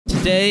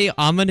Today,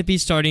 I'm going to be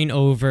starting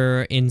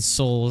over in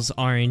Souls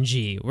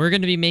RNG. We're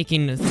going to be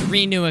making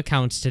 3 new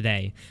accounts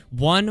today.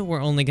 One,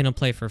 we're only going to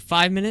play for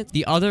 5 minutes.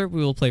 The other,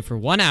 we will play for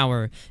 1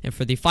 hour. And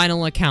for the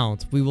final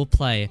account, we will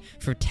play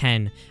for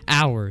 10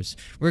 hours.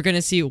 We're going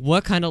to see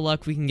what kind of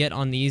luck we can get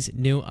on these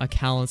new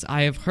accounts.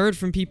 I have heard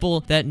from people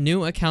that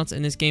new accounts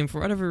in this game,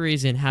 for whatever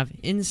reason, have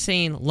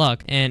insane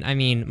luck. And I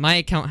mean, my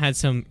account had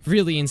some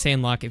really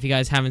insane luck. If you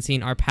guys haven't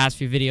seen our past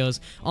few videos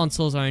on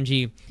Souls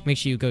RNG, make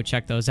sure you go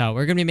check those out.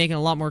 We're going to be making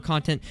a lot more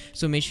content,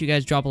 so make sure you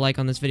guys drop a like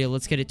on this video.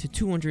 Let's get it to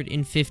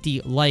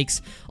 250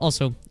 likes.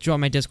 Also,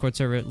 join my Discord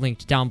server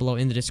linked down below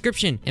in the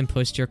description and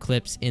post your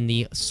clips in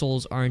the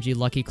Souls RNG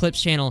Lucky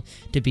Clips channel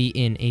to be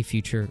in a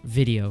future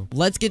video.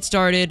 Let's get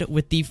started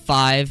with the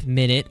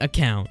 5-minute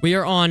account. We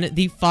are on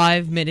the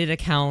 5-minute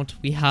account.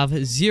 We have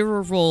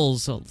 0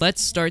 rolls. So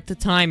let's start the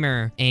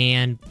timer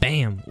and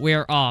bam,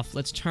 we're off.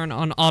 Let's turn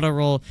on auto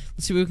roll.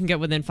 Let's see what we can get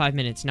within 5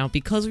 minutes. Now,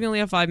 because we only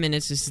have 5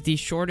 minutes, this is the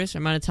shortest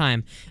amount of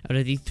time out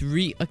of the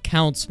 3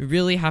 accounts. We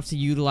really have to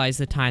utilize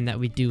the time that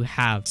we do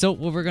have. So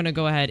what we're going to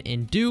go ahead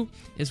and do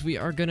is we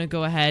are going to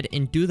go ahead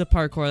and do the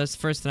parkour. That's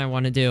the first thing I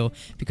want to do,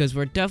 because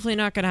we're definitely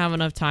not going to have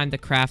enough time to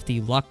craft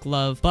the luck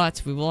glove,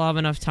 but we will have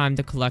enough time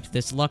to collect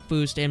this luck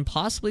boost and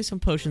possibly some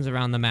potions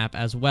around the map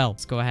as well.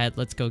 Let's go ahead.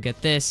 Let's go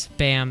get this.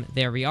 Bam.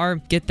 There we are.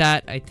 Get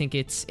that. I think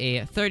it's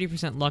a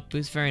 30% luck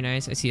boost. Very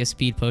nice. I see a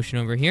speed potion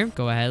over here.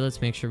 Go ahead.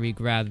 Let's make sure we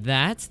grab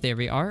that. There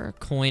we are. A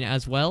coin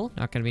as well.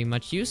 Not going to be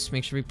much use.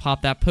 Make sure we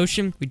pop that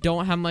potion. We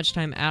don't have much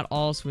time at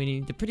all, so we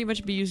need to pretty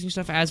much be using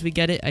stuff as we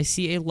get it. I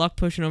see a luck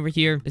potion over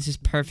here. This is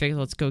perfect.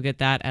 Let's go get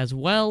that as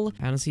well.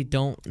 I honestly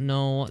don't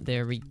know.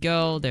 There we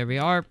go. There we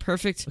are.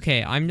 Perfect.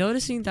 Okay, I'm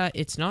noticing that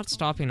it's not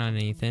stopping on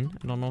anything.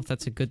 I don't know if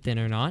that's a good thing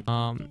or not.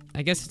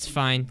 I guess it's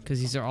fine because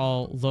these are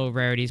all low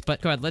rarities,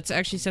 but go ahead. Let's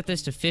actually set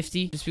this to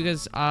 50 just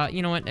because,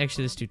 you know what?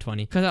 Actually, let's do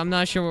 20 because I'm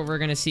not sure what we're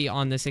going to see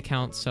on this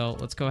account. So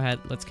let's go ahead.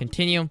 Let's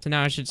continue. So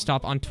now I should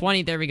stop on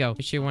 20. There we go.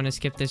 If you want to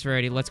skip this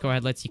rarity, let's go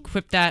ahead. Let's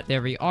equip that.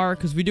 There we are,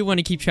 because we do want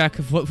to keep track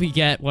of what we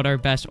get, what our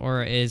best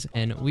aura is,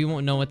 and we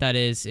won't know what that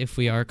is if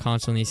we are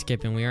constantly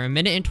skipping. We are 1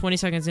 minute and 20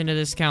 seconds into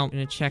this count. I'm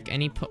gonna check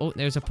any oh,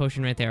 there's a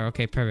potion right there.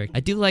 Okay, perfect. I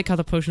do like how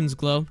the potions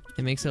glow.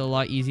 It makes it a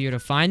lot easier to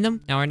find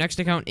them. Now our next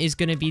account is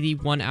gonna be the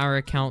 1 hour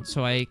account,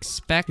 so I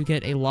expect to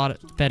get a lot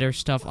better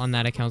stuff on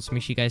that account, so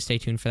make sure you guys stay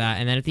tuned for that.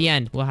 And then at the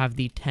end, we'll have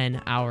the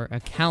 10-hour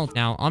account.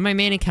 Now on my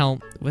main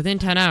account, within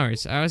 10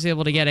 hours, I was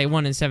able to get a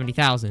 1 in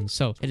 70,000,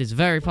 so it is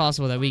very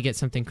possible that we get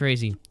something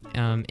crazy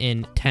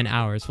in 10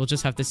 hours. We'll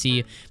just have to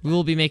see. We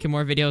will be making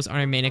more videos on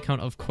our main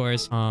account, of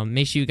course.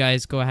 Make sure you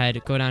guys go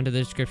ahead, go down to the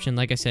description.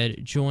 Like I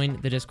said, join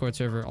the Discord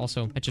server.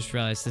 Also, I just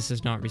realized this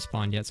is not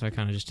respawned yet, so I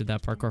kind of just did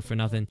that parkour for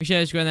nothing. Make sure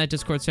you guys join that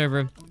Discord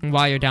server. And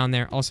while you're down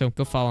there, also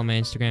go follow my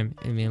Instagram.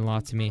 It means a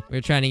lot to me.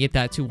 We're trying to get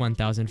that to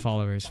 1,000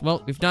 followers.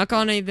 Well, we've not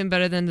gotten anything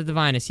better than the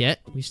Divinus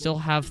yet. We still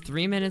have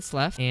 3 minutes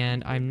left,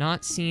 and I'm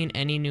not seeing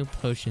any new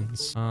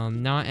potions.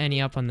 Not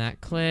any up on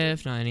that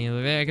cliff, not any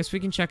over there. I guess we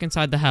can check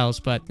inside the house,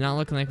 but not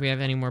looking like we have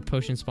any more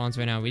potion spawns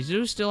right now. We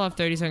do still have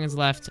 30 seconds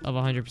left of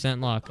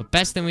 100% luck. The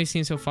best thing we've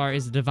seen so far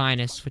is the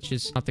Divinus, which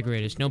is not the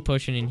greatest. No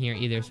potion in here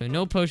either, so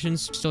no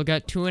potions. Still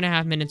got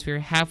 2.5 minutes. We're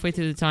halfway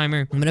through the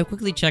timer. I'm gonna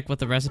quickly check what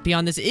the recipe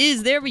on this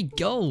is. There we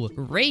go.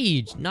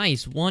 Rage.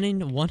 Nice. 1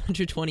 in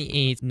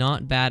 128.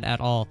 Not bad at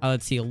all.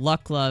 Let's see.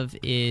 Luck glove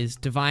is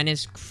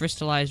Divinus,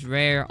 crystallized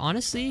rare.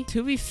 Honestly,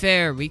 to be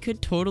fair, we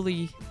could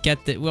totally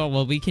get the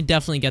well, we can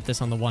definitely get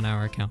this on the 1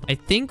 hour account. I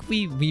think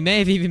we may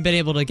have even been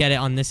able to get it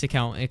on this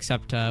account,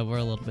 except we're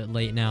a little bit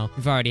late now.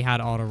 We've already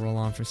had auto roll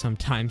on for some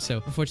time,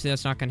 so unfortunately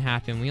that's not gonna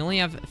happen. We only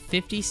have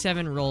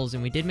 57 rolls,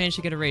 and we did manage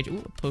to get a rage.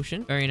 Ooh, a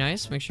potion. Very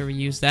nice. Make sure we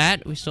use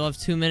that. We still have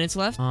 2 minutes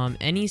left.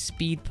 Any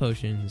speed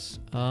potions?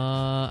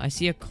 I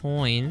see a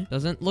coin.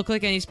 Doesn't look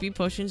like any speed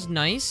potions.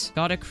 Nice.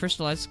 Got a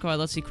crystallized. Go ahead,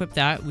 let's equip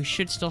that. We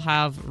should still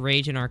have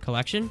rage in our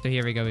collection. So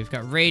here we go. We've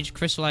got rage,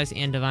 crystallized,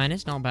 and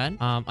divinus. Not bad.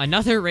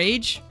 Another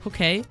rage.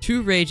 Okay.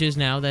 2 rages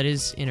now. That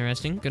is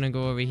interesting. Gonna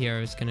go over here.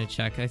 I was gonna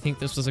check. I think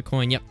this was a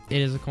coin. Yep,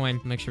 it is a coin.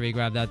 Make sure we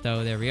grab that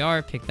though. There we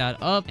are. Pick that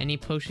up. Any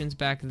potions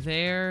back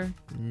there?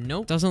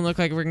 Nope. Doesn't look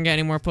like we're gonna get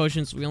any more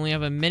potions. We only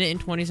have 1 minute and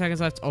 20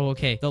 seconds left. Oh,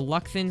 okay. The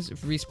luck thins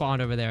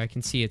respawned over there. I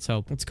can see it.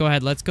 So let's go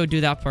ahead. Let's go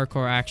do that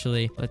parkour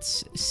actually.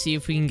 Let's see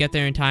if we can get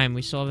there in time.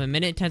 We still have 1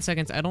 minute and 10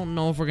 seconds. I don't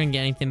know if we're gonna get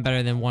anything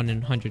better than 1 in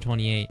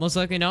 128. Most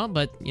likely not,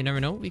 but you never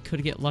know. We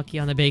could get lucky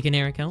on the bacon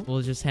air account.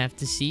 We'll just have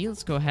to see.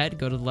 Let's go ahead.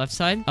 Go to the left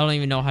side. I don't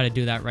even know how to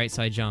do that right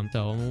side jump,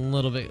 so I'm a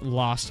little bit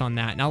lost on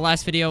that. Now,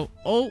 last video.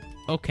 Oh,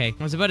 okay.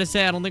 I was about to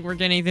say, I don't think we're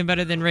getting anything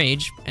better than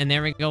rage. And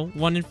there we go.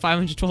 1 in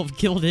 512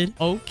 gilded.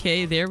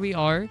 Okay, there we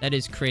are. That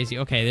is crazy.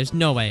 Okay, there's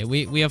no way.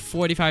 We have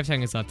 45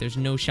 seconds left. There's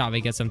no shot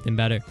we get something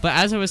better. But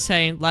as I was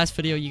saying, last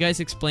video, you guys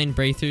explained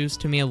breakthroughs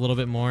to me a little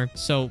bit more.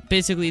 So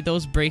basically,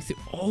 those breakthroughs.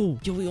 Oh,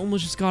 yo, we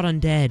almost just got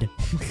undead.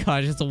 Oh my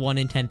gosh, it's a 1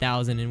 in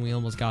 10,000 and we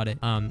almost got it.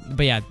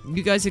 But yeah,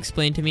 you guys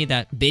explained to me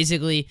that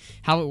basically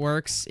how it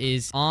works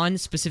is on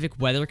specific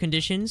weather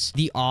conditions,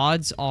 the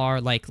odds are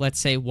like, let's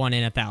say 1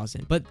 in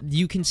 1,000. But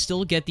you can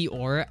still get the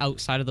aura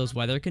outside of those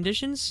weather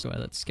conditions. So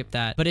let's skip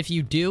that. But if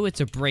you do,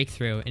 it's a breakthrough.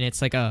 breakthrough, and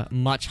it's like a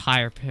much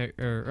higher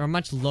or a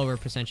much lower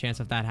percent chance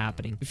of that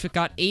happening. We've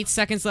got 8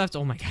 seconds left.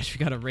 Oh my gosh,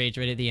 we got a rage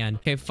right at the end.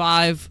 Okay,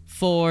 5,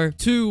 4,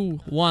 2,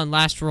 1.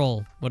 Last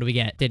roll. What do we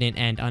get? Didn't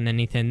end on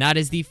anything. That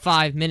is the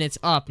 5 minutes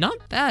up.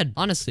 Not bad,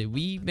 honestly.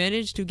 We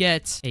managed to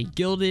get a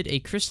gilded, a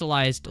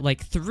crystallized,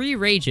 like 3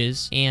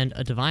 rages, and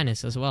a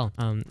divinus as well.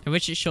 I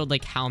wish it showed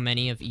like how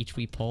many of each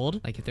we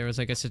pulled. Like if there was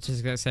like a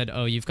statistic that said,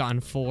 oh, you've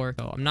gotten 4.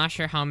 So I'm not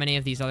sure how many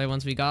of these other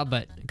ones we got,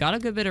 but got a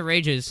good bit of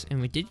rages,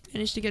 and we did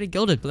manage to get a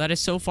gilded. But that is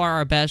so far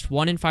our best,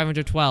 1 in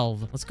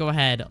 512. Let's go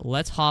ahead.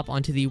 Let's hop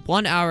onto the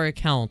 1 hour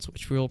account,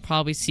 which we will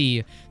probably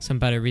see some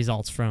better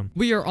results from.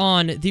 We are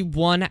on the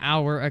 1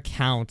 hour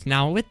account.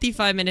 Now with the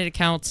 5-minute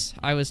accounts,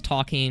 I was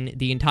talking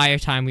the entire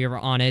time we were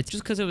on it,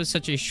 just because it was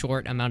such a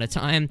short amount of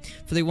time.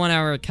 For the 1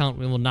 hour account,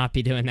 we will not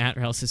be doing that,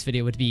 or else this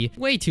video would be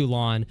way too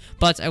long.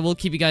 But I will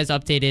keep you guys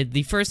updated.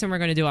 The first thing we're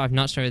going to do, I've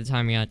not started the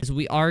timer yet, is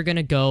we are going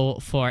to go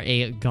for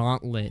a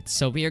gauntlet.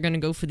 So we are going to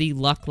go for the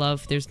luck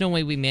glove. There's no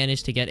way we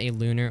managed to get a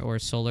lunar or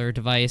solar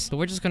device, but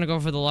we're just going to go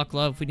for the luck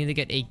glove. We need to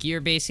get a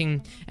gear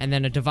basing, and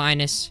then a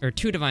divinus, or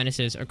 2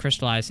 divinuses, a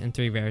crystallized, and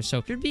 3 rares. So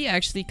it should be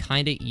actually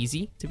kind of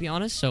easy, to be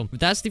honest. So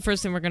that's the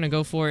first thing we're going to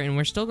go for, and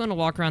we're still going to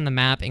walk around the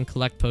map and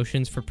collect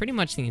potions for pretty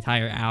much the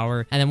entire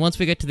hour. And then once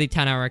we get to the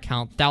 10-hour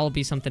account, that will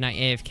be something at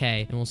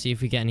AFK, and we'll see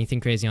if we get anything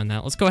crazy on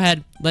that. Let's go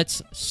ahead.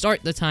 Let's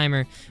start the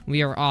timer.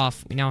 We are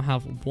off. We now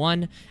have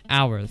 1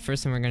 hour. The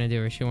first thing we're going to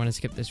do, actually want to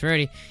skip this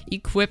already.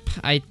 Equip.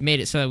 I made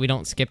it so that we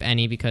don't skip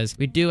any, because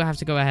we do have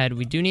to go ahead.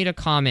 We do need a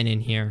common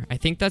in here. I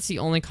think that's the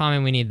only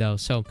common we need, though.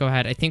 So go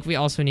ahead. I think we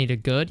also need a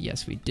good.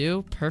 Yes, we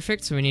do.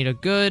 Perfect. So we need a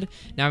good.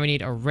 Now we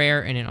need a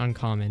rare and an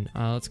uncommon.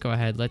 Let's go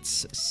ahead.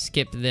 Let's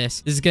skip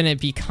this. This is going to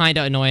be kind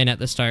of annoying at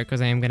the start,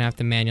 because I am going to have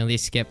to manually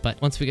skip.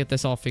 But once we get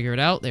this all figured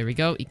out, there we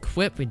go.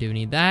 Equip. We do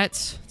need that.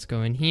 Let's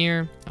go in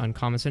here.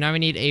 Uncommon. So now we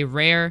need a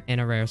rare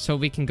and a rare. So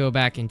we can go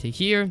back into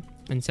here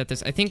and set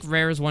this. I think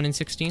rare is 1 in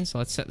 16, so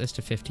let's set this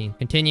to 15.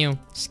 Continue,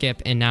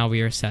 skip, and now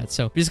we are set.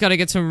 So we just got to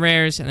get some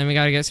rares, and then we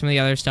got to get some of the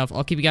other stuff.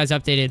 I'll keep you guys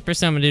updated. First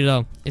thing I'm going to do,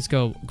 though, is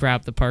go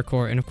grab the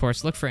parkour, and of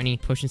course, look for any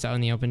potions out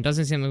in the open.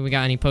 Doesn't seem like we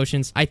got any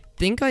potions. I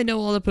think I know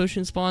all the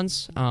potion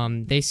spawns.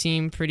 They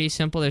seem pretty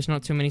simple. There's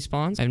not too many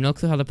spawns. I have no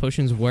clue how the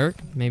potions work.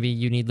 Maybe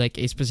you need like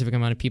a specific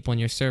amount of people on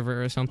your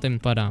server or something,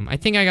 but I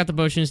think I got the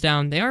potions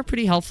down. They are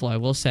pretty helpful, I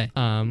will say.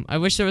 I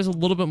wish there was a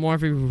little bit more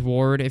of a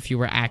reward if you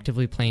were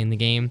actively playing the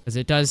game, because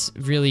it does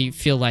really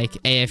feel like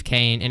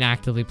AFK and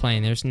actively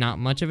playing. There's not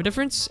much of a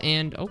difference.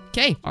 And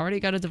okay, already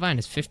got a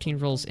divinus. 15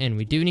 rolls in.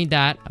 We do need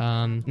that.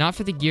 Not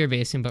for the gear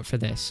basing, but for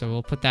this. So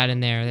we'll put that in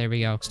there. There we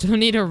go. Still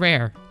need a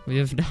rare. We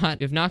have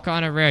not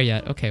gotten a rare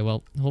yet. Okay,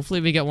 well, hopefully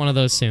we get one of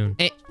those soon.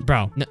 Hey,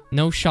 bro,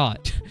 no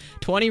shot.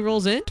 20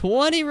 rolls in.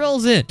 20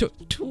 rolls in.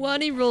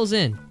 20 rolls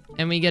in,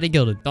 and we get a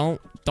gilded.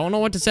 Don't know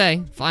what to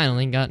say.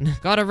 Finally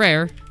got a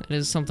rare. That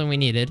is something we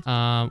needed.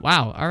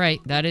 Wow. All right.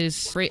 That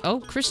is great. Oh,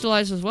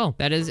 crystallized as well.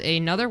 That is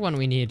another one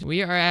we need.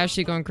 We are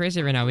actually going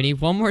crazy right now. We need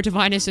 1 more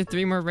divinus and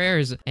 3 more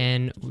rares,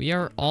 and we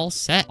are all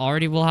set.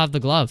 Already we'll have the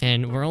glove,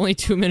 and we're only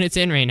 2 minutes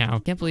in right now.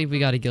 Can't believe we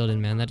got a gilded,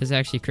 man. That is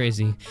actually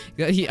crazy.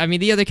 I mean,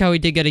 the other cow we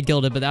did get a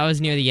gilded, but that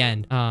was near the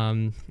end.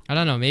 I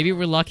don't know. Maybe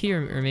we're lucky,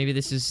 or maybe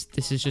this is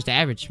just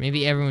average.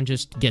 Maybe everyone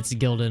just gets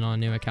gilded on a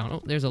new account.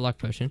 Oh, there's a luck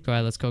potion. Go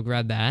ahead. Let's go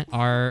grab that.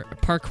 Our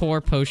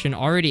parkour potion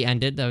already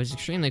ended. That was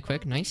extremely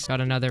quick. Nice.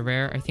 Got another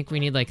rare. I think we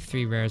need like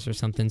 3 rares or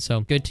something.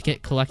 So good to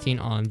get collecting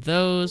on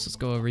those. Let's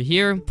go over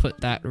here. Put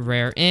that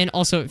rare in.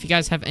 Also, if you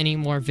guys have any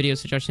more video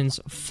suggestions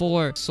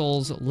for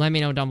souls, let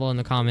me know down below in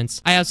the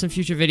comments. I have some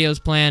future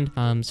videos planned.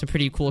 Some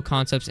pretty cool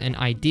concepts and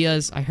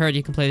ideas. I heard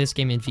you can play this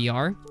game in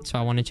VR, so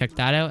I want to check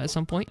that out at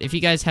some point. If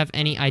you guys have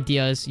any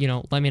ideas, you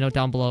know, let me know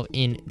down below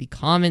in the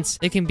comments.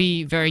 They can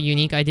be very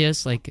unique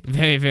ideas, like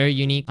very, very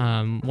unique.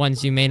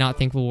 Ones you may not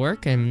think will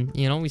work, and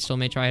you know, we still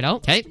may try it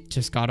out. Okay,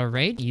 just got a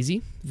raid.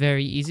 Easy.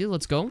 Very easy.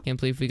 Let's go. Can't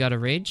believe we got a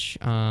rage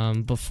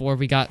before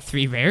we got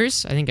 3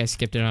 rares. I think I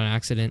skipped it on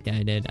accident. Yeah,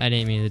 I did. I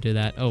didn't mean to do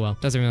that. Oh well,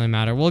 doesn't really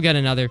matter. We'll get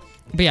another.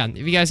 But yeah, if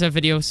you guys have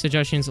video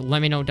suggestions,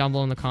 let me know down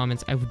below in the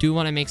comments. I do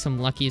want to make some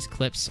luckiest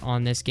clips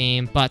on this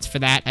game, but for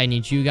that, I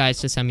need you guys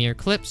to send me your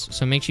clips.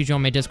 So make sure you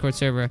join my Discord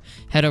server,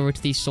 head over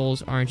to the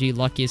Souls RNG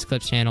Luckiest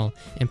Clips channel,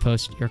 and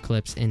post your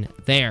clips in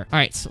there. All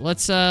right, so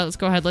let's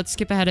go ahead. Let's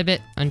skip ahead a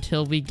bit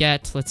until we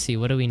get, let's see,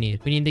 what do we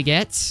need? We need to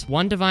get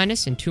 1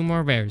 divinus and 2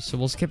 more rares. So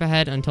we'll skip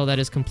ahead until that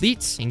is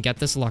complete and get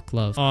this luck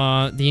glove.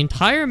 The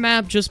entire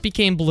map just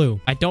became blue.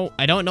 I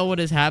don't know what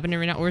is happening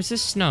right now. Or is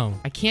this snow?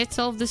 I can't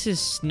tell if this is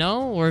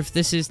snow or if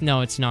this is, no,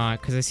 it's not,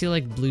 because I see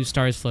like blue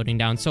stars floating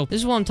down. So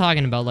this is what I'm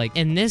talking about. Like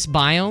in this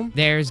biome,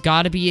 there's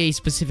got to be a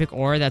specific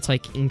aura that's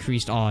like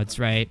increased odds,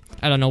 right?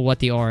 I don't know what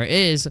the aura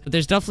is, but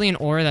there's definitely an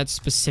aura that's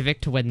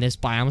specific to when this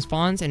biome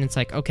spawns, and it's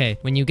like, okay,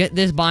 when you get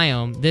this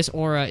biome, this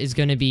aura is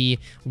going to be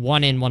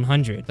 1 in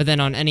 100, but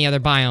then on any other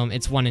biome,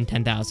 it's 1 in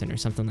 10,000 or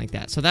something like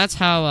that. So that's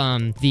how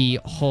the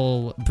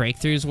whole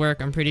breakthroughs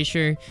work, I'm pretty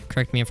sure.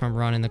 Correct me if I'm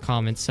wrong in the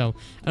comments. So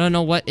I don't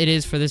know what it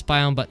is for this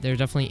biome, but there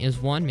definitely is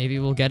one. Maybe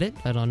we'll get it.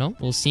 I don't know.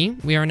 We'll see.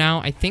 We are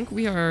now, I think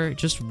we are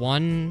just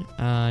one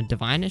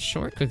Divinus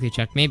short. Quickly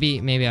check.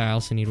 Maybe I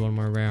also need one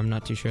more rare. I'm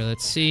not too sure.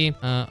 Let's see.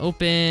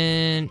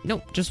 Open.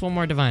 Nope, just one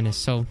more Divinus.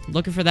 So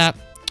looking for that.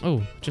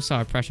 Oh, just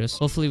saw a precious.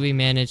 Hopefully we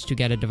managed to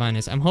get a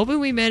Divinus. I'm hoping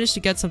we managed to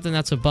get something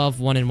that's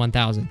above 1 in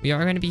 1,000. We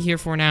are going to be here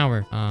for an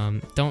hour.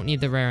 Don't need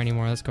the rare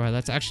anymore. Let's go ahead.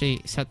 Let's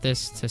actually set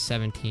this to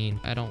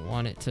 17. I don't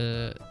want it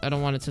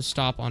to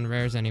stop on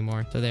rares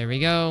anymore. So there we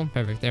go.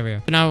 Perfect. There we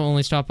go. But now we'll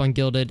only stop on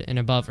gilded and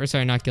above. Or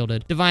sorry, not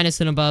gilded. Divinus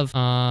and above.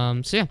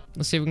 So yeah,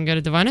 let's see if we can get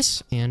a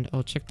Divinus. And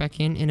I'll check back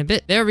in a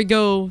bit. There we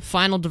go.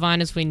 Final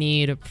Divinus we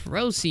need.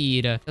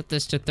 Proceed. Set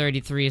this to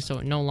 33 so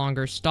it no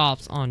longer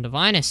stops on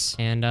Divinus.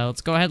 And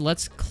let's go ahead.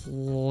 Let's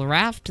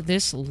craft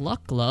this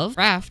luck glove.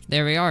 Craft.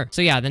 There we are.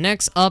 So yeah, the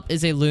next up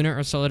is a lunar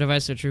or solar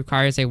device, which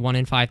requires a 1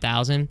 in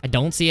 5,000. I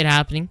don't see it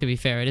happening. To be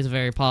fair, it is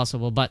very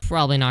possible, but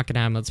probably not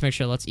gonna happen. Let's make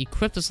sure. Let's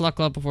equip this luck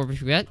glove before we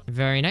forget.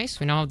 Very nice.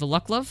 We now have the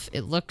luck glove.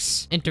 It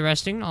looks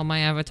interesting on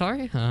my avatar.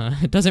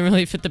 It doesn't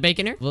really fit the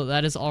baconer. Well,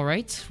 that is all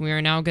right. We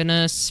are now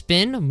gonna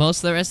spin. Most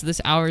of the rest of this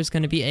hour is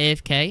gonna be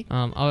AFK.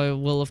 I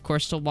will of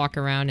course still walk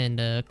around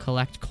and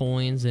collect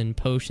coins and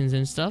potions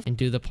and stuff and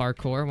do the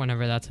parkour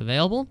whenever that's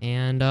available.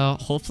 And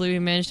hopefully we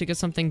managed to get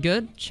something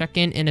good. Check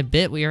in a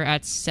bit. We are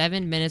at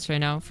 7 minutes right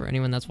now for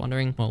anyone that's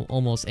wondering. Well,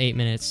 almost 8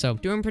 minutes. So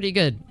doing pretty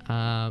good.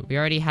 We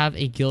already have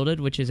a gilded,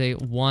 which is a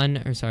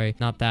 1, or sorry,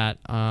 not that.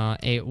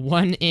 A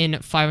 1 in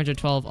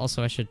 512.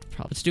 Also, I should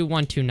probably, let's do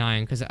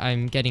 129 because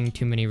I'm getting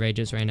too many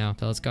rages right now.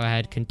 So let's go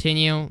ahead,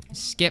 continue,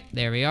 skip.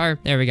 There we are.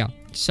 There we go.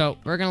 So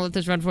we're gonna let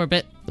this run for a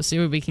bit. Let's see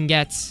what we can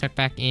get. Check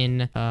back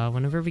in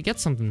whenever we get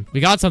something. We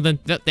got something.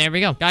 There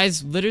we go.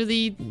 Guys,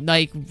 literally,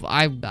 like,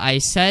 I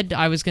said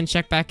I was gonna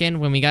check back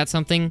in when we got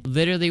something.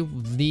 Literally,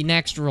 the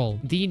next roll.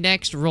 The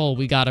next roll,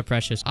 we got a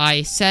precious.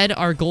 I said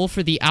our goal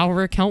for the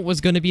hour count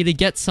was gonna be to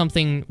get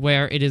something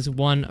where it is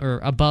 1 or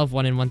above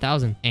 1 in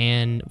 1,000.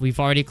 And we've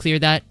already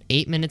cleared that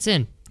 8 minutes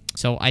in.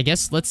 So I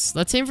guess let's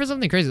aim for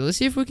something crazy. Let's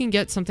see if we can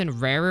get something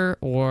rarer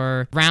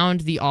or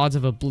round the odds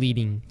of a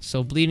bleeding.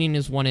 So bleeding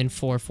is 1 in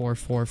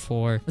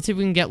 4,444. Let's see if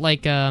we can get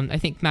like I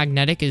think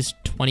magnetic is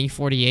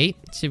 2048.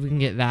 Let's see if we can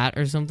get that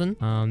or something.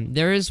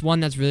 There is one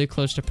that's really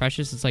close to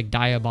precious. It's like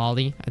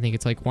Diaboli. I think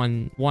it's like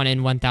 1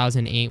 in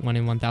 1,008, 1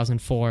 in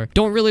 1,004.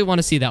 Don't really want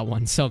to see that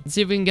one. So let's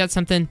see if we can get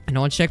something. And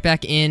I'll check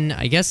back in,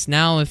 I guess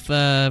now if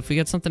we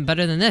get something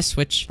better than this,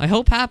 which I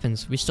hope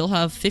happens. We still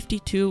have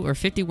 52 or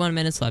 51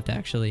 minutes left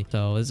actually.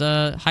 So there's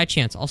a high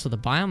chance. Also, the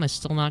biome has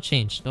still not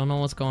changed. Don't know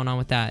what's going on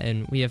with that.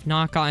 And we have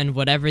not gotten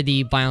whatever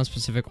the biome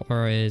specific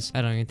aura is.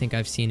 I don't even think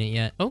I've seen it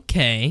yet.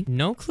 Okay.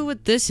 No clue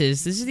what this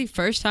is. This is the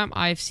first time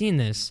I've seen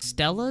this.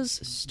 Stella's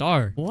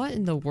Star. What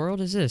in the world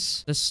is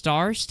this? The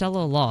star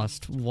Stella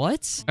lost.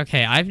 What?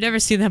 Okay, I've never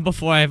seen that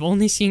before. I've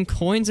only seen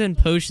coins and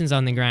potions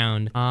on the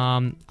ground.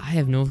 I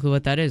have no clue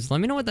what that is.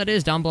 Let me know what that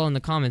is down below in the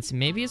comments.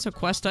 Maybe it's a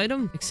quest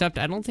item, except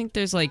I don't think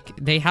there's like,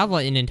 they have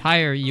like an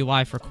entire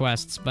UI for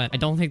quests, but I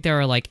don't think there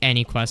are like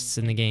any quests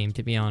in the game,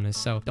 to be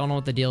honest. So don't know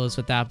what the deal is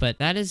with that, but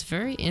that is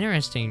very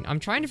interesting. I'm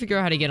trying to figure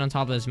out how to get on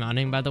top of this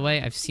mountain, by the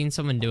way. I've seen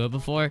someone do it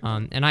before,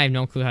 and I have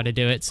no clue how to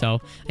do it. So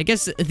I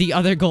guess the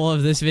other goal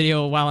of this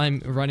video while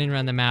I'm running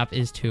around the map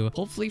is to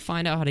hopefully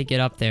find out how to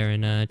get up there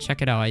and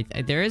check it out.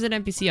 There is an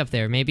NPC up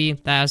there. Maybe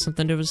that has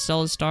something to do with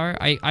Stella's Star.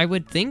 I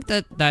would think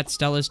that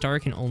Stella's Star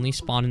can only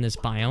spawn in this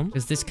biome,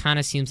 because this kind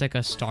of seems like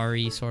a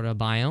starry sort of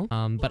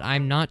biome, but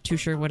I'm not too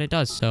sure what it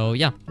does. So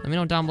yeah, let me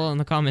know down below in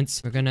the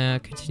comments. We're gonna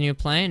continue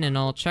playing, and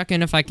I'll check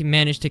in if I can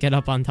manage to get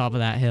up on top of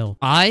that hill.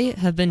 I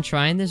have been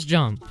trying this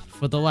jump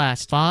for the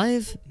last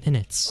 5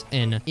 minutes,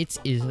 and it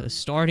is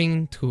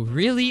starting to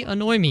really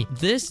annoy me.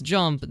 This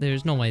jump,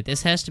 there's no way.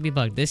 This has to be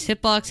bugged. This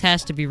hitbox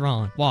has to be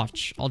wrong.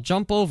 Watch. I'll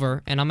jump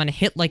over, and I'm gonna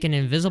hit like an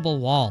invisible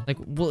wall. Like,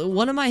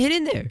 what am I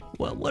hitting there?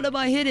 What am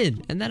I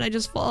hitting? And then I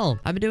just fall.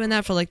 I've been doing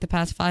that for like the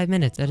past 5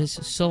 minutes. That is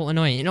so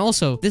annoying. And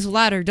also, this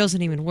ladder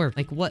doesn't even work.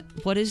 Like,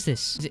 what is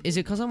this? Is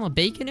it because I'm a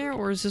baconaire,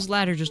 or is this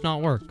ladder just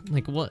not work?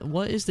 Like,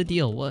 what is the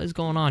deal? What is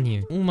going on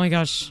here? Oh my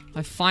gosh.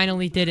 I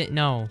finally did it.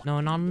 No,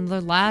 not on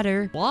the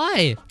ladder.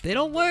 Why? They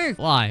don't work.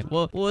 Why?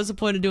 What was the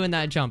point of doing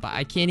that jump?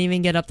 I can't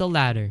even get up the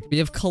ladder. We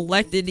have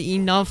collected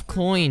enough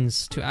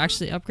coins to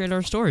actually upgrade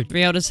our storage.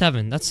 3 out of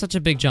 7. That's such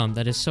a big jump.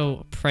 That is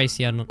so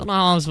pricey. I don't know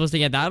how I'm supposed to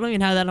get that. I don't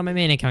even have that on my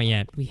main account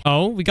yet.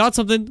 We got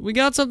something. We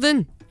got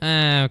something.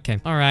 Okay.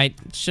 All right.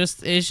 It's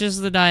just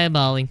the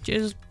Diaboli.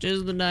 Just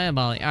the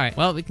Diaboli. All right.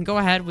 Well, we can go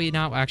ahead. We've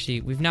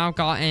now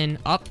gotten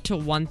up to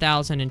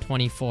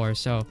 1,024.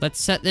 So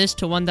let's set this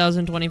to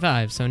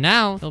 1,025. So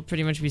now they'll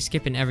pretty much be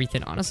skipping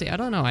everything. Honestly, I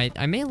don't know.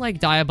 I may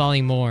like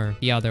Diaboli more.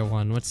 The other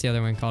one. What's the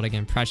other one called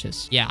again?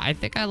 Precious. Yeah, I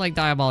think I like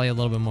Diaboli a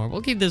little bit more.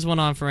 We'll keep this one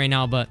on for right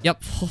now, but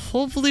yep.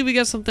 Hopefully we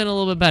get something a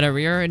little bit better.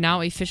 We are now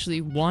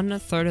officially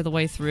 1/3 of the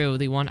way through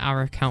the 1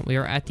 hour count. We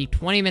are at the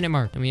 20-minute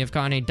mark, and we have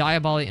gotten a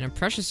Diaboli and a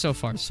Precious so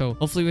far. So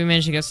hopefully we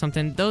manage to get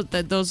something.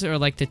 Those are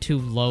like the two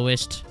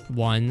lowest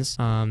ones.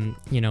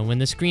 You know, when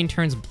the screen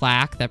turns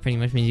black, that pretty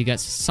much means you get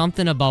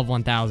something above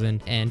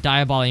 1,000, and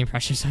diabolic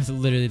pressures are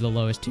literally the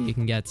lowest two you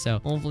can get. So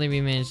hopefully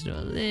we manage to do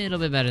a little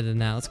bit better than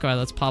that. Let's go ahead,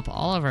 let's pop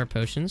all of our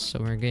potions. So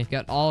we're gonna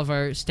got all of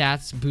our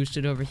stats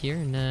boosted over here,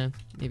 and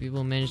maybe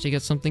we'll manage to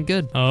get something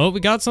good. Oh, we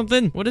got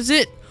something. What is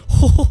it?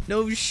 Oh,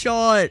 no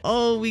shot.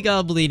 Oh, we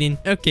got bleeding.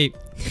 Okay.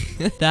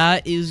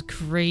 That is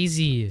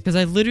crazy, because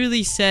I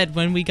literally said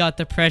when we got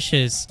the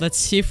precious, let's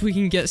see if we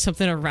can get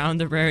something around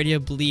the rarity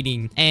of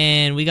bleeding,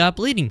 and we got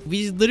bleeding.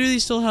 We literally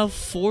still have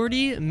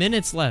 40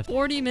 minutes left.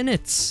 40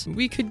 minutes.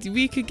 We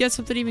could get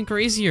something even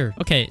crazier.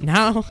 Okay,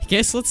 now I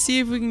guess let's see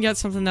if we can get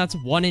something that's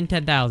 1 in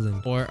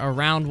 10,000 or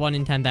around 1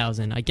 in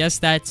 10,000. I guess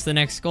that's the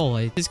next goal.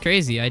 It's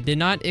crazy. I did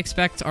not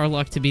expect our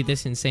luck to be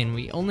this insane.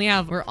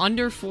 We're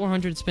under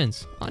 400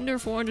 spins. Under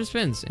 400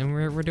 spins, and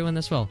we're doing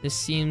this well. This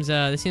seems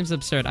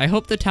absurd. I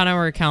hope the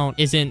 10-hour account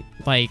isn't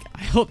like,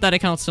 I hope that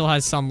account still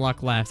has some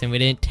luck left and we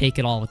didn't take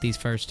it all with these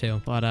first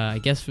two. But I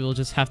guess we'll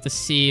just have to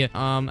see.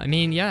 I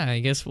mean, yeah, I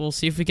guess we'll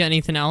see if we get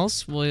anything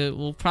else.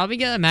 We'll probably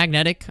get a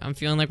magnetic. I'm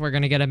feeling like we're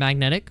gonna get a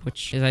magnetic,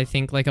 which is I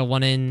think like a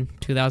 1 in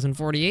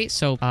 2048.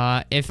 So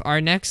if our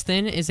next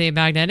thing is a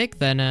magnetic,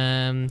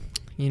 then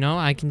you know,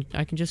 I can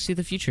just see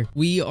the future.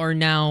 We are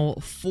now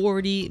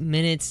 40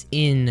 minutes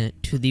in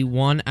to the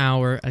 1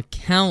 hour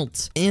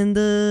account. And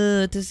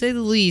to say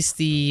the least,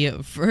 the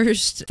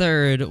first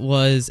third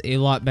was a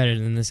lot better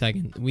than the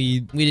second. We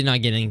did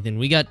not get anything.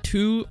 We got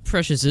 2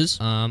 preciouses.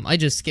 I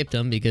just skipped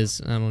them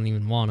because I don't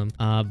even want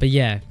them. But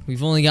yeah,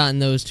 we've only gotten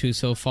those 2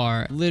 so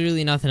far.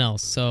 Literally nothing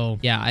else. So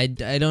yeah, I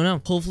don't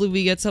know. Hopefully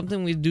we get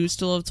something. We do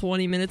still have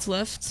 20 minutes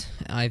left.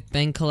 I've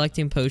been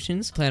collecting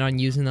potions. Plan on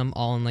using them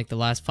all in like the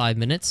last 5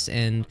 minutes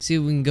and see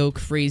if we can go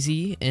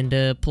crazy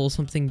and pull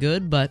something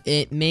good. But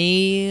it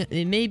may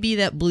be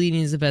that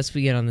bleeding is the best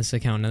we get on this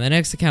account. Now the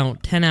next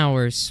account, 10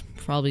 hours,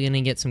 probably gonna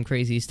get some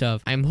crazy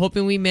stuff. I'm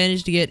hoping we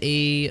manage to get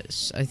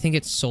I think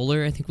it's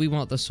solar. I think we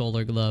want the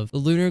solar glove. The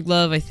lunar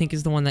glove I think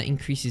is the one that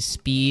increases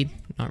speed.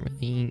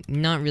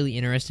 Not really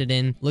interested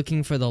in.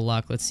 Looking for the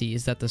luck. Let's see,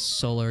 is that the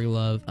solar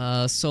glove?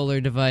 Solar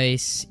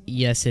device,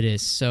 yes it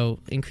is. So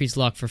increased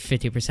luck for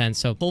 50%.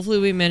 So hopefully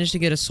we manage to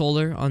get a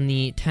solar on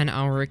the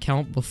 10-hour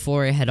account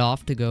before I head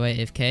off to go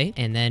AFK,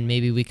 and then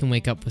maybe we can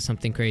wake up with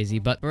something crazy.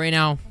 But right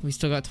now we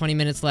still got 20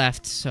 minutes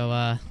left, so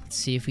let's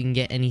see if we can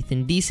get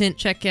anything decent.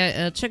 Check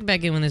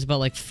back in when there's about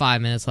like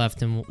 5 minutes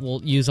left, and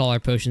we'll use all our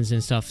potions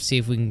and stuff, see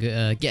if we can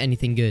get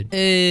anything good.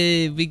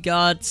 Hey, we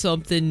got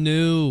something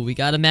new. We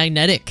got a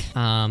magnetic.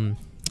 I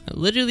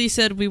literally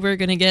said we were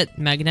gonna get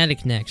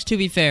magnetic next. To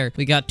be fair,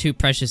 we got 2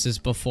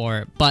 preciouses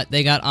before, but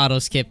they got auto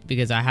skipped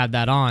because I had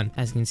that on,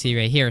 as you can see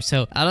right here.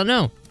 So I don't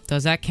know.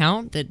 Does that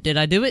count? Did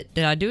I do it?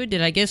 Did I do it?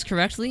 Did I guess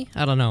correctly?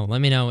 I don't know.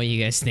 Let me know what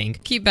you guys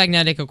think. Keep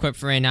magnetic equipped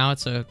for right now.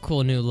 It's a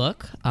cool new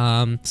look.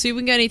 See if we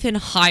can get anything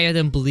higher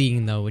than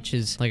bleeding though, which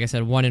is, like I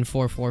said, 1 in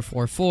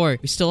 4444.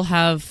 We still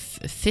have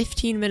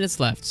 15 minutes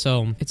left,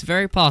 so it's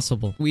very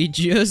possible. We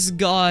just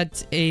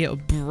got a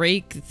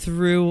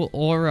breakthrough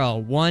aura,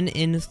 1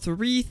 in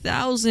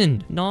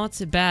 3,000.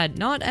 Not bad.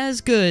 Not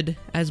as good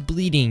as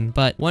bleeding,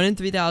 but 1 in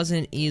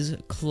 3,000 is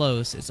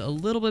close. It's a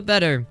little bit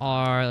better.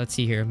 Let's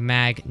see here,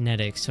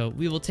 magnetic. So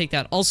we will take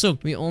that. Also,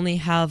 we only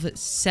have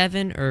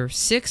 7 or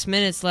 6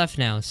 minutes left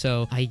now,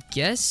 so I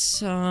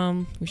guess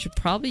we should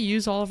probably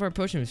use all of our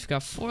potions. We've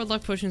got 4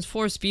 luck potions,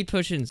 4 speed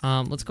potions.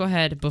 Let's go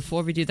ahead.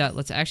 Before we do that,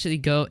 let's actually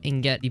go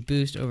and get the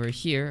boost over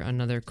here.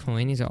 Another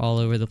coin. These are all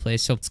over the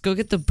place. So let's go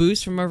get the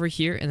boost from over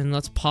here, and then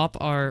let's pop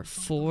our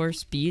 4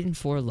 speed and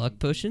 4 luck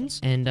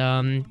potions,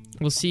 and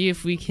we'll see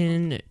if we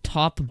can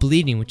top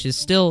bleeding, which is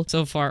still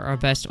so far our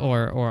best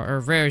or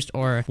our rarest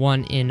or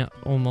 1 in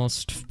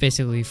almost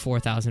basically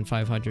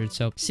 4,500.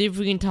 So see if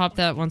we can top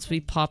that once we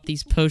pop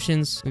these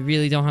potions. We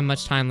really don't have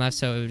much time left,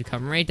 so it would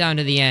come right down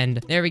to the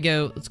end. There we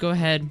go. Let's go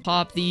ahead,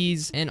 pop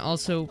these, and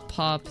also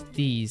pop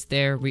these.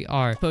 There we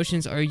are.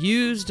 Potions are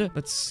used.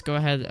 Let's go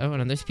ahead. Oh,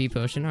 another speed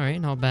potion. All right,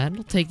 not bad.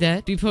 I'll take that.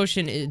 Speed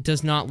potion, it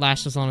does not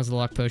last as long as the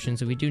luck potion,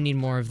 so we do need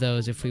more of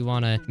those if we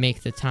want to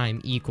make the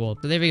time equal.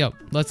 So there we go.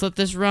 Let's let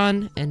this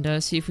run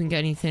and see if we can get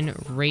anything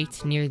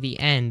right near the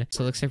end.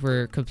 So it looks like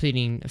we're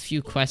completing a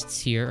few quests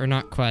here, or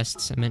not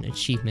quests, I meant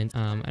achievement.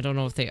 I don't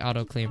know if they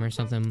auto claim or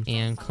something.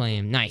 And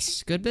claim.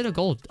 Nice. Good bit of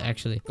gold,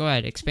 actually. Go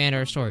ahead, expand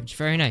our storage.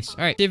 Very nice.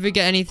 All right, see if we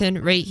get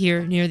anything right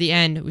here near the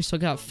end. We still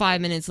got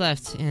 5 minutes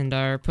left, and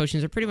our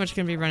potions are pretty much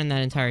going to be running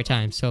that entire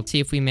time. So see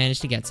if we manage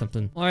to get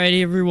something.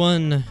 Alrighty,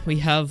 everyone. We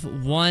have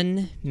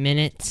 1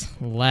 minute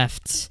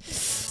left.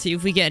 See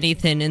if we get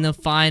anything in the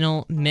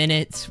final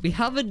minute. We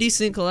have a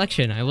decent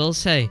collection, I will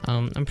say.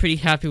 I'm pretty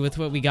happy with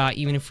what we got.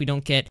 Even if we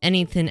don't get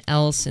anything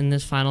else in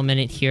this final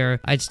minute here,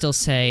 I'd still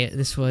say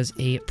this was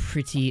a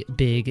pretty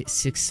big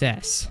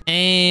success.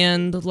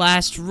 And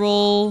last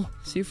roll.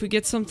 See if we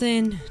get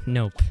something.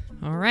 Nope.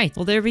 Alright,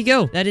 well there we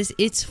go. That is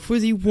it for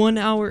the 1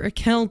 hour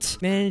account.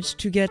 Managed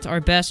to get our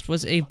best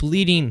was a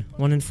bleeding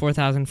 1 in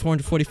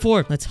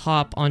 4,444. Let's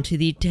hop onto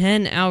the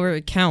 10-hour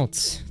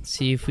account.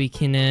 See if we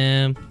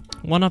can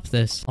one up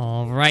this.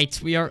 All right,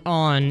 we are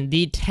on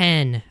the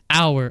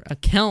 10-hour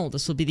account.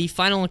 This will be the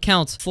final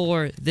account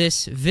for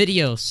this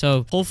video.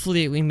 So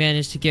hopefully we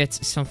manage to get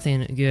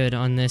something good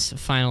on this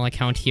final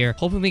account here.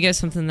 Hoping we get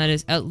something that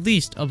is at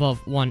least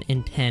above 1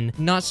 in 10.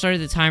 Not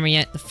started the timer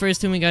yet. The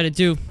first thing we got to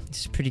do,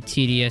 this is pretty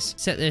tedious.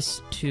 Set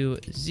this to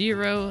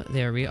 0.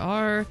 There we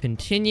are.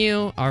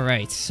 Continue. All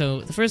right.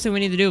 So the first thing we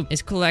need to do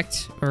is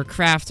collect or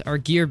craft our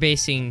gear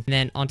basing. And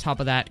then on top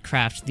of that,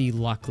 craft the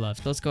luck glove.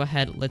 So let's go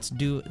ahead. Let's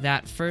do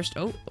that first.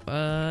 Oh,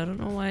 I don't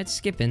know why it's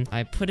skipping.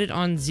 I put it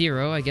on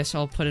 0. I guess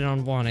I'll put it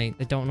on 1. I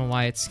don't know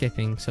why it's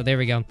skipping. So there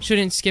we go.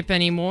 Shouldn't skip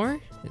anymore.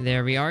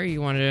 There we are.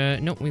 You want to...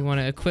 Nope, we want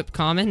to equip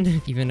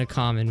common. Even a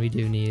common we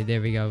do need.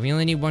 There we go. We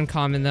only need 1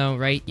 common though,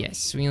 right?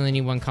 Yes, we only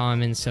need 1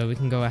 common. So we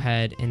can go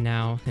ahead and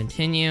now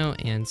continue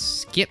and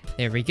skip.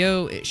 There we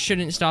go. It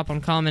shouldn't stop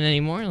on common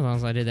anymore as long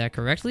as I did that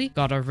correctly.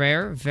 Got a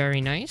rare. Very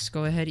nice.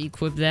 Go ahead,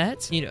 equip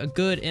that. Need a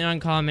good and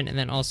uncommon and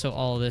then also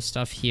all of this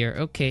stuff here.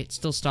 Okay, it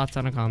still stopped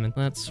on a common.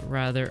 That's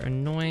rather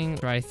annoying.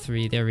 Try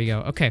 3. There we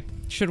go. Okay.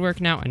 Should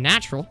work now. A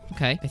natural.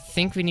 Okay. I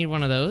think we need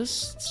one of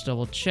those. Let's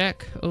double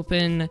check.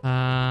 Open.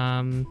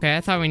 Okay,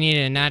 I thought we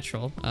needed a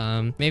natural.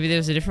 Maybe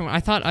there's a different one.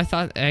 I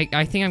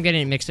think I'm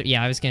getting it mixed up.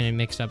 Yeah, I was getting it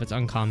mixed up. It's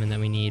uncommon that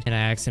we need, and I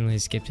accidentally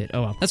skipped it.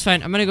 Oh well. That's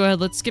fine. I'm gonna go ahead.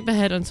 Let's skip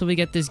ahead until we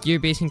get this gear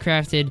basing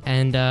crafted,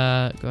 and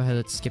go ahead.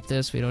 Let's skip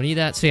this. We don't need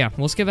that. So yeah,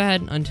 we'll skip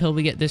ahead until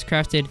we get this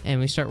crafted, and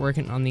we start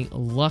working on the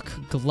luck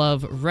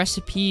glove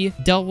recipe.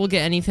 Doubt we'll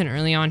get anything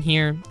early on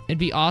here. It'd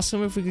be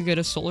awesome if we could get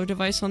a solar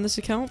device on this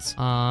account.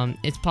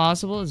 It's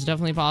possible. It's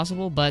definitely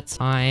possible, but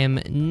I'm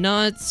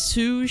not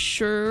too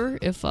sure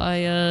if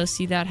I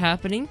see that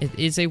happening. It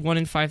is a 1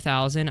 in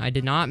 5,000. I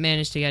did not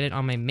manage to get it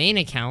on my main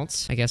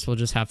account. I guess we'll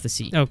just have to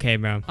see. Okay,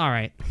 bro. All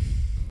right.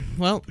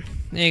 Well,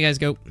 there you guys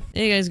go.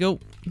 There you guys go.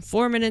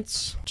 4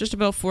 minutes, just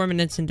about 4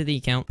 minutes into the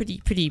account.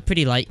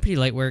 Pretty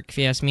light work, if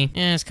you ask me.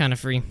 It's kind of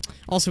free.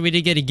 Also, we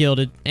did get a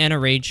gilded and a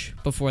rage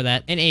before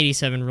that, and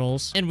 87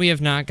 rolls, and we have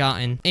not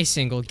gotten a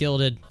single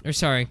gilded, or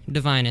sorry,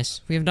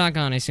 divinus. We have not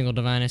gotten a single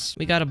divinus.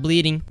 We got a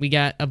bleeding. We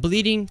got a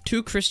bleeding,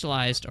 2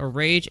 crystallized, a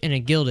rage, and a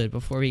gilded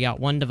before we got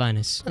 1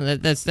 divinus.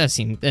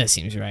 That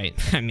seems right.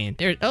 I mean,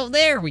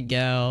 there we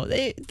go.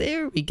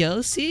 There we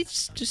go. See,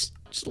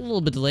 just a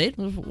little bit delayed.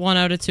 1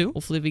 out of 2.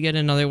 Hopefully we get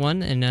another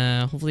one, and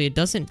hopefully it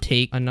doesn't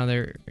take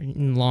another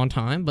long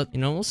time, but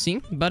you know, we'll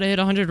see. About to hit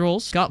 100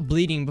 rolls. Got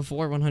bleeding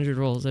before 100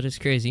 rolls. That is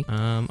crazy.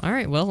 All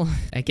right, well,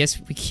 I guess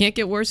we can't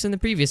get worse than the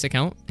previous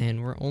account,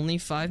 and we're only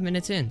 5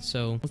 minutes in,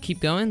 so we'll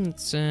keep going.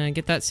 Let's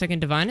get that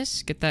second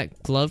divinus, get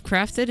that glove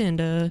crafted,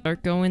 and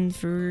start going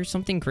for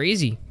something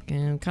crazy.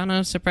 I'm kind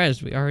of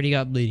surprised we already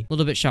got bleeding. A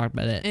little bit shocked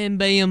by that. And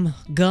bam,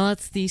 got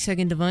the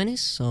second divinus.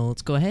 So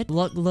let's go ahead.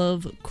 Luck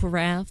glove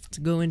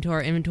craft. Go into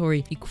our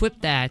inventory.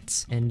 Equip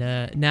that. And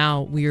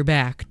now we are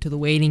back to the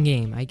waiting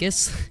game. I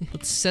guess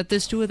let's set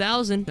this to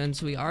 1,000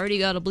 since we already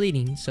got a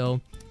bleeding. So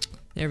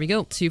there we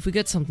go. See if we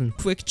get something.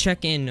 Quick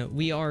check-in.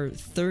 We are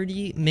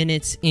 30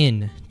 minutes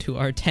in to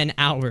our 10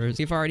 hours.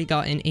 We've already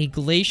gotten a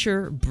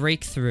glacier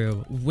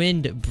breakthrough,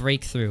 wind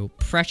breakthrough,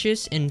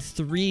 precious, and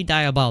 3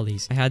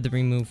 diabolis. I had to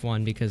remove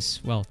 1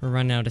 because, well, we're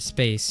running out of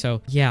space.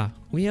 So yeah,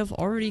 we have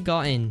already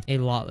gotten a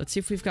lot. Let's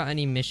see if we've got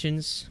any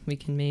missions. We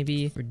can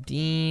maybe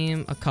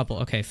redeem a couple.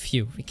 Okay,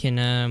 phew. We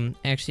can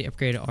actually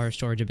upgrade our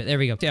storage a bit. There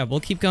we go. So yeah, we'll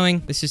keep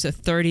going. This is a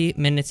 30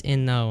 minutes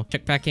in though.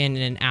 Check back in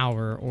an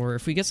hour, or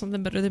if we get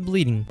something better than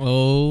bleeding.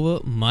 Oh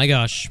my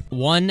gosh.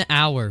 1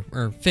 hour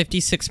or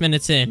 56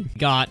 minutes in.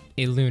 Got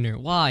a lunar.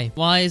 Why?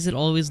 Why is it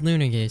always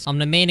lunar, guys? On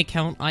the main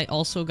account, I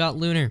also got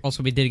lunar.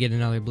 Also, we did get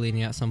another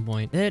bleeding at some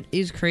point. That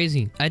is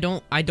crazy. I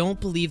don't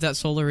believe that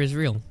solar is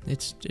real.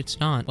 It's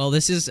not. Well,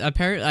 this is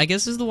apparent. I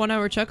guess this is the 1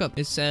 hour checkup.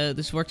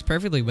 This works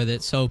perfectly with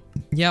it. So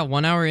yeah,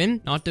 1 hour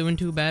in, not doing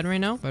too bad right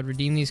now. If I'd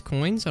redeem these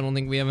coins, I don't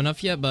think we have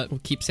enough yet, but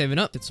we'll keep saving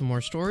up. Get some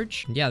more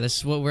storage. Yeah, this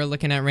is what we're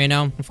looking at right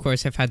now. Of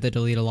course, I've had to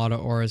delete a lot of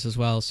auras as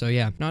well. So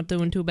yeah, not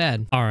doing too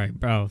bad. All right,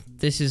 bro.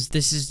 This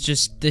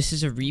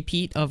is a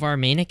repeat of our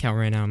main account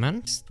right now,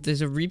 man.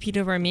 There's a repeat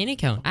of our main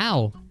account.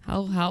 Ow.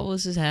 How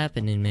is this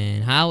happening,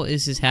 man? How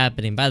is this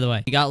happening? By the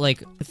way, we got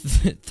like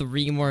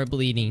 3 more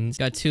bleedings.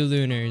 Got 2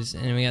 lunars,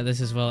 and we got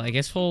this as well. I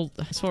guess we'll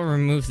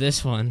remove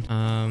this one.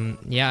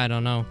 Yeah, I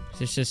don't know.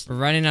 It's just we're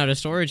running out of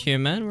storage here,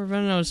 man. We're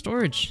running out of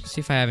storage. See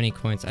if I have any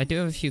coins. I do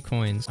have a few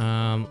coins.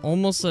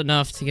 Almost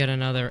enough to get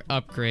another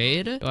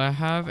upgrade. Do I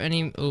have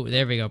any? Oh,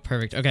 there we go.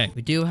 Perfect. Okay,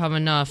 we do have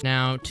enough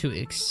now to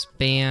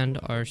expand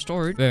our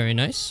storage. Very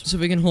nice. So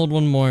we can hold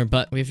 1 more,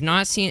 but we've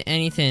not seen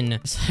anything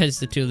besides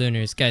the 2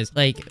 lunars, guys.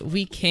 Like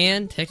we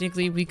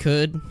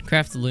could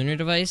craft the lunar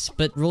device,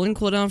 but rolling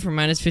cooldown for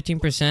minus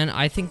 15%,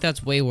 I think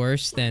that's way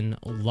worse than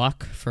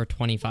luck for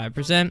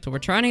 25%. So we're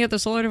trying to get the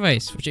solar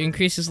device, which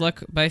increases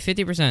luck by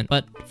 50%.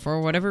 But for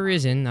whatever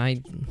reason,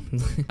 I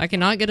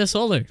cannot get a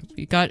solar.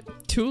 We got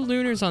 2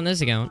 lunars on this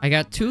account. I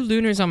got 2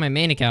 lunars on my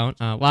main account.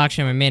 Well,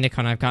 actually, on my main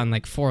account, I've gotten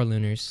like 4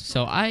 lunars.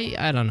 So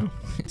I don't know.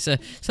 So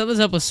something's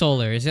up with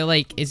solar. Is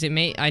it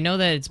made? I know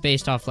that it's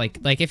based off like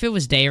if it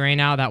was day right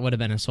now, that would have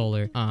been a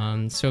solar.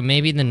 So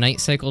maybe the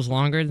night cycle's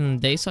longer than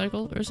the day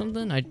cycle or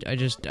something.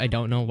 I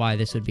don't know why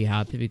this would be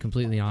happening, to be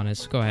completely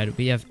honest. Go ahead.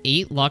 We have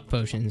 8 luck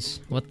potions.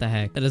 What the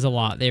heck? That is a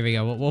lot. There we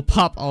go. We'll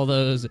pop all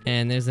those.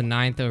 And there's a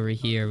 9th over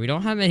here. We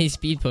don't have any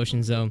speed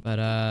potions though,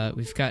 but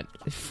we've got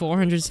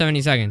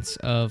 470 seconds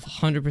of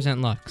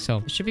 100% luck. So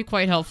it should be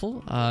quite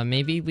helpful.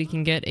 Maybe we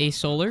can get a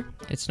solar.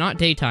 It's not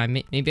daytime.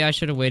 Maybe I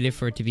should have waited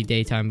for it to be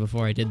daytime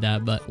before I did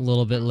that, but a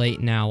little bit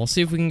late now. We'll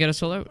see if we can get a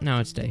solar. No,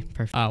 it's day.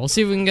 Perfect. We'll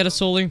see if we can get a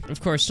solar.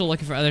 Of course, still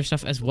looking for other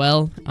stuff as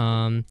well.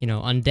 You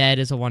know, undead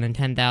is a 1 in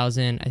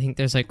 10,000. I think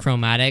there's like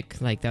chromatic,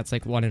 like that's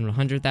like 1 in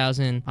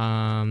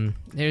 100,000.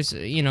 There's,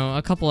 you know,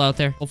 a couple out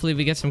there. Hopefully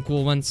we get some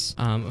cool ones.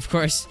 Of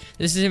course,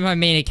 this is in my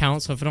main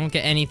account, so if I don't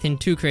get anything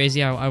too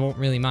crazy, I won't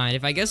really mind.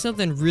 If I get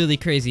something really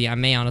crazy, I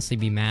may honestly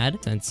be mad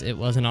since it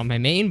wasn't on my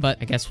main, but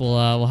I guess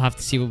we'll have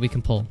to see what we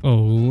can pull.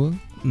 Oh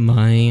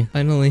my,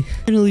 finally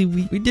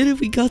we did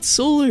it. We got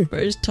solar.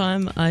 First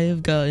time I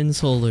have gotten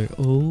solar.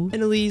 Oh,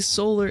 finally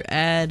solar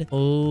ad.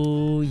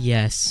 Oh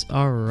yes.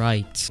 All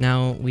right,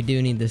 now we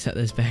do need to set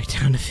this back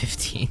down to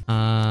 15.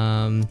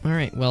 All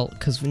right, well,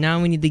 because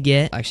now we need to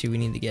get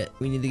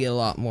a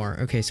lot more.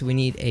 Okay, so we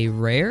need a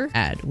rare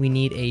ad, we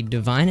need a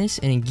divinus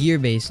and a gear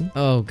basin.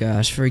 Oh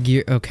gosh, for a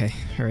gear. Okay,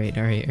 all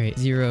right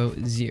 0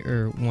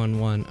 0 1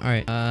 1. All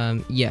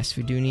right, yes,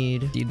 we do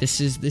need. Dude, this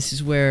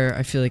is where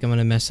I feel like I'm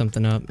gonna mess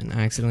something up and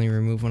accidentally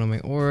remove one of my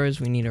auras.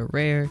 We need a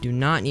rare. Do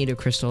not need a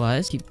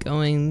crystallized. Keep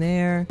going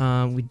there.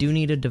 We do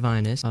need a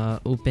divinus.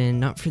 Open,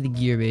 not for the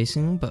gear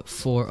basin, but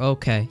for,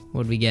 okay,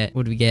 what do we get?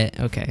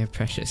 Okay,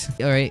 precious.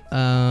 All right,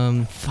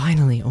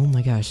 finally. Oh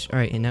my gosh. All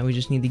right, and now we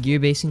just need the gear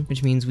basin,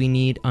 which means we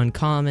need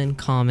uncommon,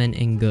 common,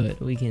 and good.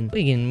 We can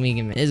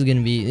this is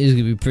gonna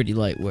be pretty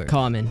light work.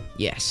 Common,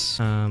 yes.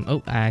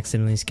 Oh, I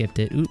accidentally skipped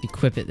it. Ooh,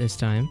 equip it this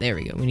time. There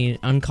we go. We need an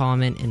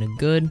uncommon and a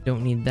good.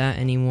 Don't need that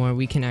anymore.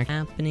 We can act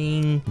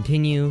happening,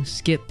 continue,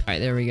 skip. All right,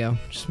 there we go.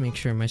 Just make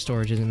sure my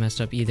storage isn't messed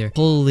up either.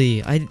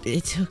 Holy,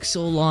 it took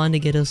so long to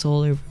get a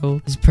solar,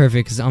 bro. It's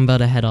perfect because I'm about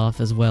to head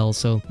off as well.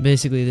 So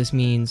basically this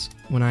means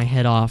when I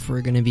head off,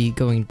 we're gonna be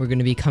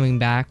coming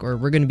back, or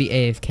we're gonna be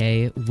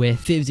AFK with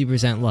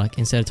 50% luck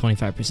instead of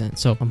 25%.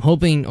 So I'm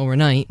hoping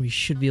overnight we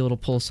should be able to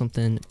pull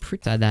something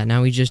pretty like that.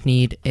 Now we just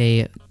need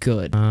a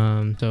good.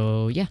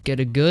 So yeah, get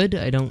a good.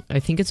 I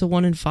think it's a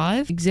 1 in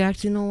 5.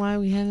 Exactly know why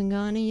we haven't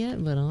gotten it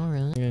yet, but all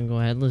right. We're gonna go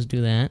ahead. Let's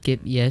do that. Skip,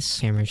 yes.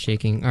 Camera's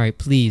shaking. All right,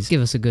 please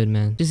give us a good,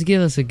 man. Just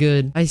give us a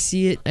good. I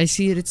see it.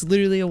 It's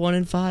literally a 1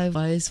 in 5.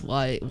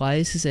 Why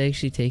is this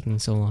actually taking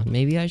so long?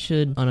 Maybe I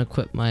should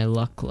unequip my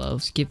luck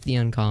glove. Skip the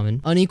uncommon.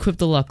 Unequip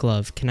the luck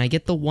glove. Can I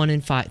get the 1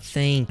 in 5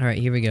 thing? All right,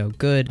 here we go.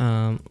 Good.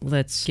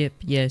 Let's skip.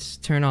 Yes.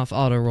 Turn off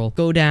auto roll.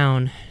 Go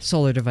down.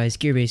 Solar device.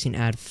 Gear basing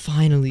ad.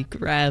 Finally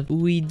grab.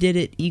 We did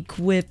it.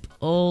 Equip.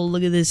 Oh,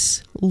 look at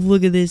this.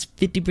 Look at this.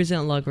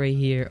 50% luck right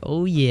here.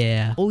 Oh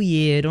yeah. Oh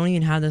yeah. I don't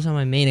even have this on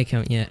my main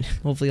account yet.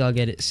 Hopefully I'll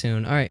get it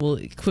soon. All right. We'll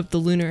equip the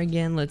lunar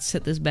again. Let's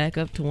set this back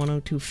up to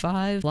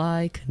 1025.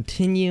 Fly.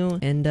 Continue.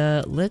 And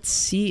let's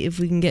see if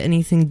we can get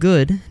anything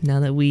good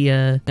now that we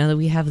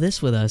have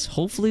this with us.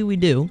 Hopefully we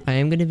do. I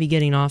am going to be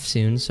getting off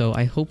soon, so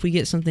I hope we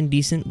get something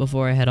decent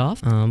before I head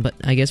off. But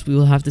I guess we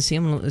will have to see.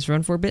 I'm gonna let this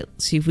run for a bit.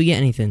 See if we get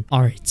anything.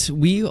 All right.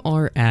 We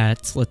are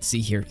at, let's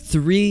see here,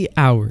 3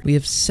 hours. We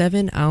have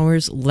 7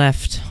 hours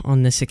left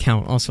on this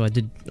account. Also, I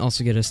did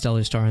also get a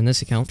stellar star on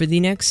this account. For the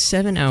next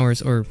 7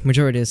 hours, or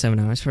majority of 7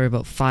 hours, for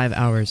about 5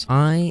 hours,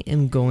 I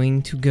am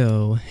going to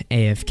go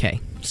AFK.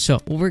 So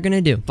what we're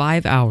gonna do,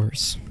 5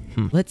 hours.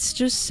 Let's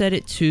just set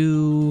it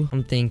to,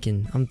 I'm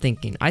thinking.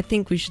 I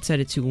think we should set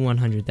it to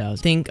 100,000. I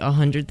think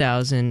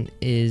 100,000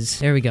 is,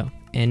 there we go.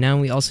 And now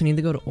we also need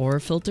to go to aura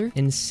filter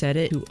and set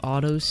it to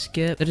auto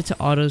skip. Set it to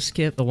auto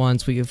skip the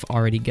ones we've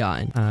already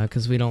gotten,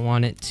 because we don't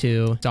want it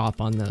to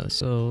stop on those.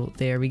 So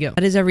there we go.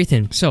 That is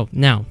everything. So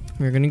now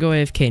we're gonna go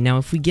AFK. Now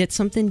if we get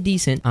something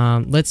decent,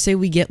 let's say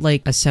we get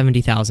like a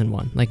 70,000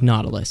 one, like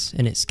Nautilus,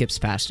 and it skips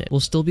past it. We'll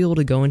still be able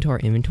to go into our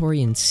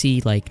inventory and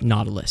see like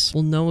Nautilus.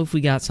 We'll know if we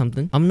got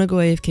something. I'm gonna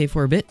go AFK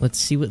for a bit. Let's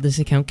see what this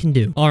account can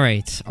do. All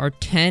right, our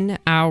 10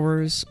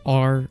 hours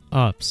are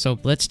up. So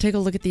let's take a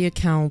look at the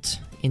account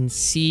and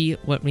see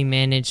what we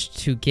managed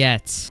to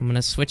get. I'm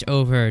gonna switch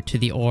over to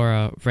the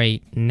aura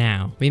right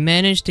now. We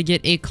managed to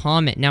get a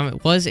comet. Now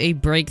it was a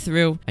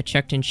breakthrough. I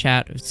checked in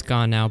chat, it's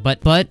gone now,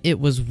 but it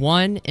was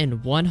 1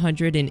 in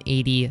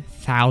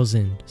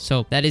 180,000.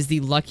 So that is the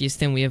luckiest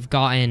thing we have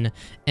gotten.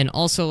 And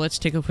also let's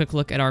take a quick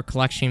look at our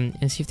collection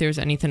and see if there's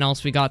anything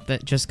else we got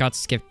that just got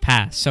skipped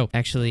past. So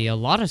actually a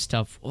lot of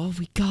stuff. Oh,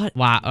 we got,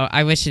 wow,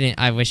 I wish it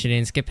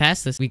didn't skip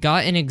past this. We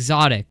got an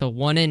exotic, the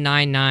 1 in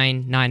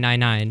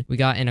 99999. We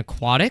got an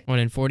aquatic. aquatic, 1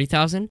 in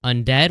 40,000.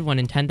 Undead, 1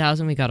 in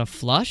 10,000. We got a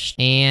flush,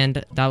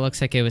 and that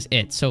looks like it was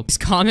it. So this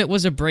comet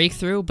was a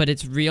breakthrough, but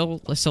it's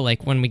real. So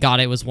like when we got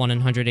it, it was 1 in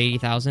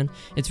 180,000.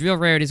 Its real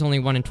rarity is only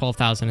 1 in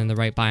 12,000 in the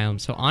right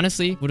biome. So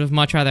honestly, would have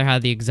much rather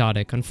had the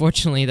exotic.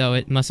 Unfortunately, though,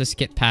 it must have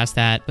skipped past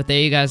that. But there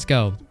you guys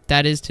go.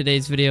 That is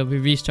today's video. We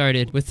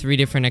restarted with 3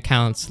 different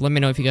accounts. Let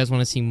me know if you guys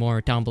want to see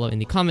more down below in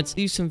the comments.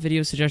 Leave some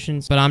video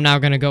suggestions. But I'm now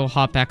going to go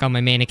hop back on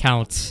my main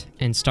account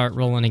and start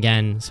rolling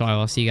again. So I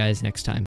will see you guys next time.